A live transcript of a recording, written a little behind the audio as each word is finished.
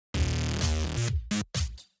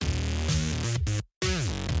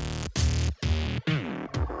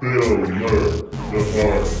Bill Merk, the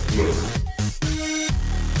bar clerk.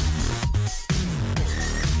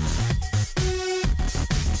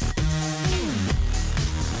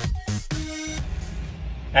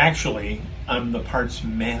 Actually, I'm the parts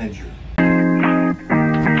manager.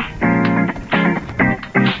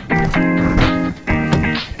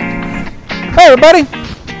 Hey everybody,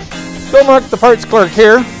 Bill Merk, the parts clerk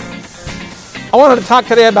here. I wanted to talk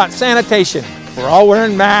today about sanitation. We're all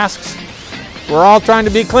wearing masks. We're all trying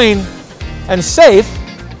to be clean and safe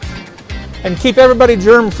and keep everybody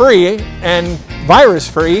germ-free and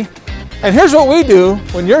virus-free. And here's what we do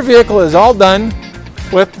when your vehicle is all done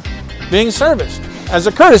with being serviced. As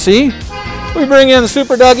a courtesy, we bring in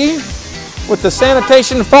Super Dougie with the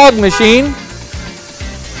sanitation fog machine,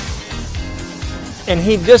 and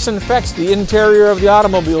he disinfects the interior of the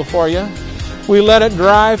automobile for you. We let it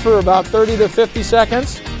dry for about 30 to 50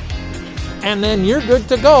 seconds, and then you're good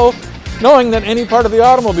to go, knowing that any part of the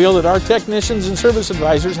automobile that our technicians and service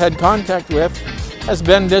advisors had contact with has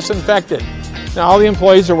been disinfected. Now, all the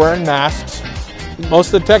employees are wearing masks.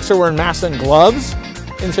 Most of the techs are wearing masks and gloves.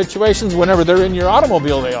 In situations whenever they're in your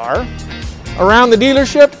automobile, they are. Around the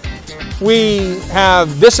dealership, we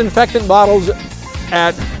have disinfectant bottles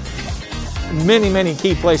at many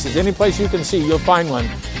key places. Any place you can see, you'll find one.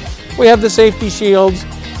 We have the safety shields.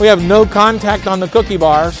 We have no contact on the cookie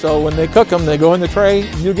bar, so when they cook them, they go in the tray.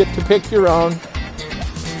 You get to pick your own.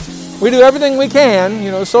 We do everything we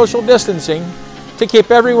can, social distancing, to keep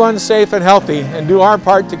everyone safe and healthy and do our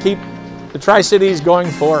part to keep the Tri-Cities going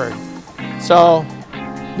forward. So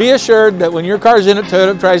be assured that when your car's in at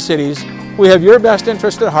Toyota Tri-Cities, we have your best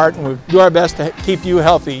interest at heart and we do our best to keep you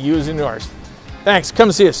healthy, you and yours. Thanks.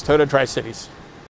 Come see us, Toyota Tri-Cities.